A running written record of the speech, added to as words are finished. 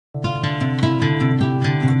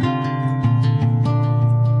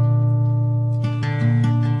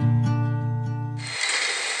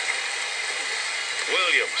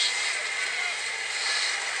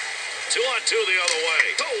2-2 the other way.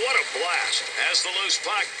 Oh, what a blast. Has the loose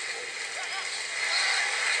puck.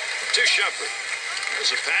 To Shepard.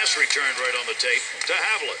 There's a pass returned right on the tape to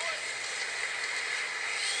Havlet.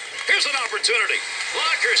 Here's an opportunity.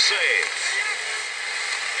 Blocker save.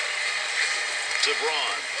 To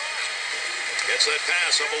Braun. Gets that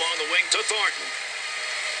pass up along the wing to Thornton.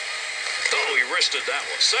 Oh, he wristed that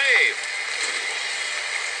one. Save.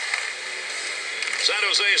 San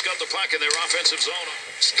Jose's got the puck in their offensive zone.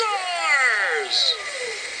 Scores!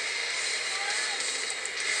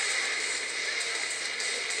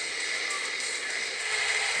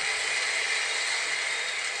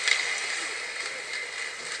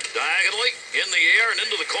 Diagonally, in the air and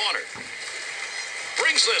into the corner.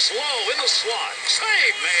 Brings this low in the slot.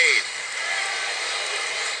 Save made.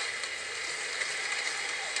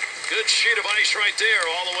 Good sheet of ice right there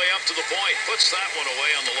all the way up to the point. Puts that one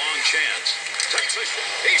away on the long chance. Takes a shot.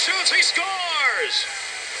 He shoots. He scores.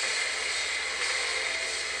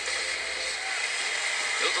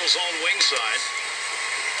 Neutral zone wing side.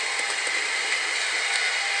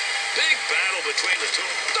 Big battle between the two.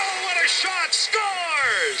 Oh, what a shot.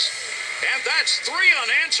 Scores. And that's 3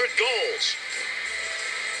 unanswered goals.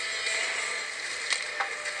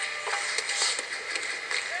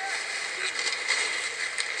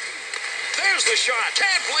 There's the shot.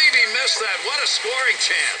 Can't believe he missed that. What a scoring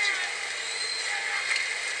chance.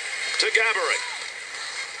 To Gaborik.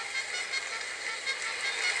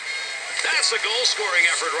 That's a goal-scoring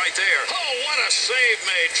effort right there. Oh, what a save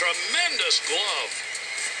made. Tremendous glove.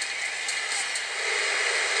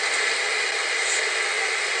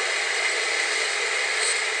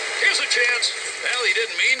 Here's a chance. Well, he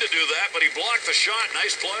didn't mean to do that, but he blocked the shot.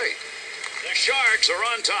 Nice play. The Sharks are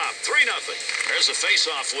on top. 3-0. There's a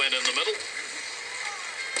face-off win in the middle.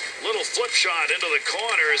 Little flip shot into the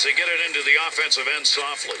corner as they get it into the offensive end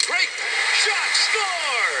softly. Great shot,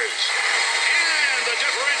 scores! And the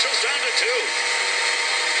differential's down to 2.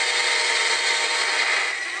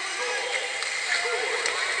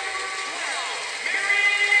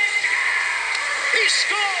 He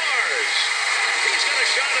scores! He's got a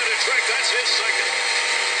shot at a trick. That's his second.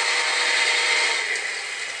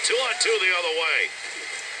 2-on-2 the other way.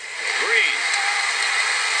 Green.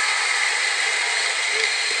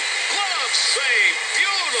 Save.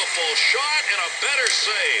 Beautiful shot and a better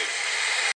save.